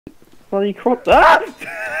Bloody crop. Ah!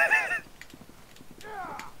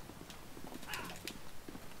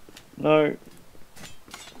 No.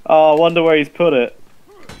 Oh, I wonder where he's put it.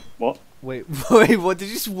 What? Wait, what? Did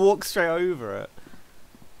you just walk straight over it?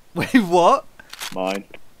 Wait, what? Mine.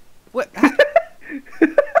 What?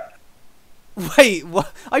 Wait,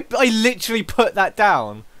 what? I literally put that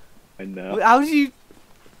down. I know. How did you...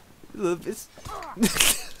 It's... How does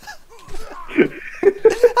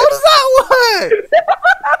that work?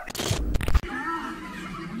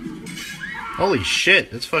 Holy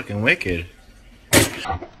shit, that's fucking wicked.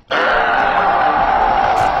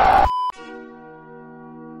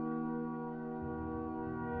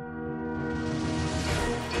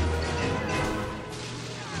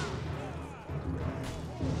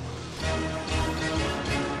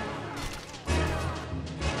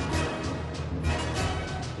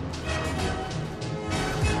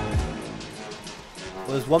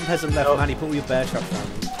 Well, there's one peasant left, Manny. Put all your bear traps down.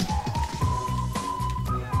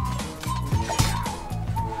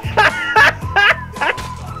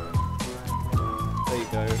 There you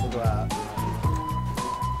go. Look at that.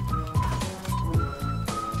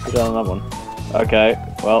 Put down another one. Okay,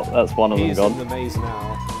 well, that's one of them He's gone. in the maze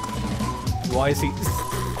now. Why is he...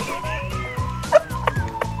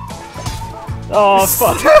 Oh,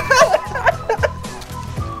 fuck!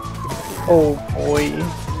 Oh, boy.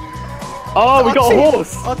 Oh, we got a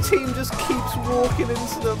horse! Our team just keeps walking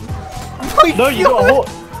into them. No, you got a horse!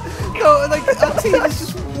 No, like, our team is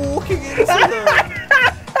just walking into them.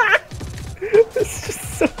 It's just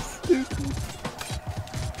so stupid.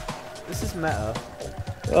 This is meta.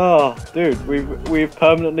 Oh, dude, we've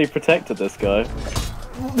permanently protected this guy.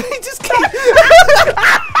 They just keep...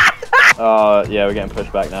 Yeah, we're getting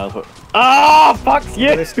pushed back now. Ah, fuck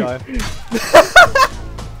you! This guy.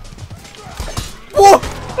 Whoa!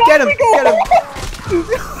 Get him! Get him!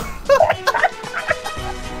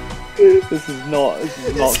 This is not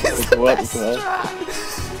supposed to work this way.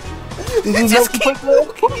 This is just not keep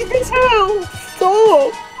supposed to work. Hell!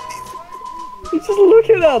 Stop! He's just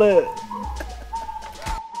looking at it.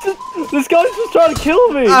 This guy's just trying to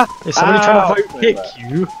kill me. Is somebody trying to vote kick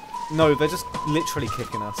you? No, they're just literally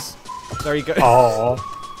kicking us. There you go. Oh.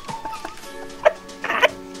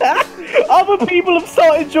 Other people have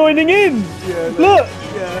started joining in. Yeah, no, Look.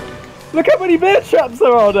 Yeah. Look how many bear traps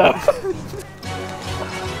there are now.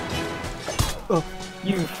 Oh,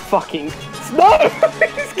 you fucking no!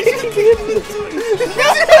 He's kicking me into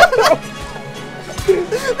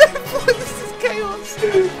This is chaos.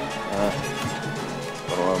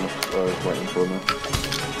 I'm waiting for me.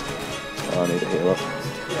 Oh, I need a heal up.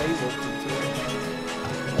 Yeah, he's walked into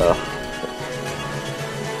it.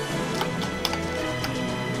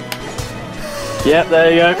 Yep, there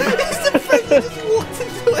you go. Just walked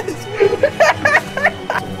into it.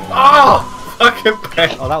 Oh! Fucking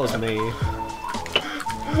pain. Oh, that was me.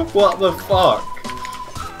 What the fuck?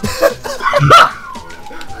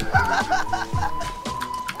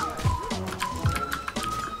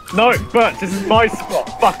 No, Bert, this is my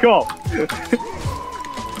spot. Fuck off.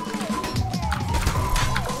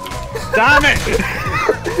 Damn it!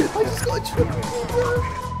 I just got a triple kill, bro.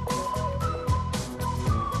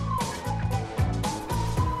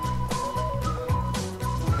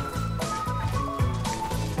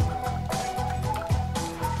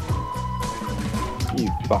 You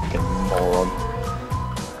fucking moron.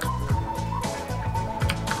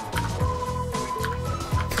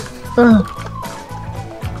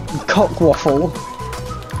 Cock waffle.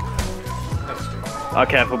 Oh,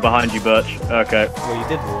 careful behind you, Birch. Okay. Well, you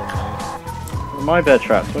did warn me. My bear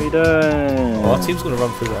traps, what are you doing? Oh, our team's gonna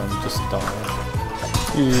run through there and just die.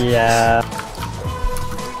 Yeah.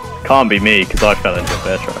 Can't be me, because I fell into a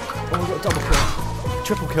bear trap. Oh, we got a double kill.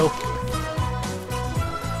 Triple kill.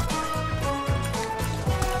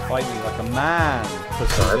 Fight me like a man,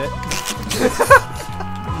 pussy.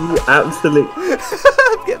 You absolute...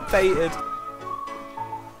 Get baited.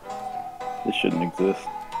 This shouldn't exist.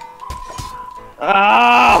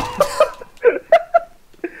 Ah!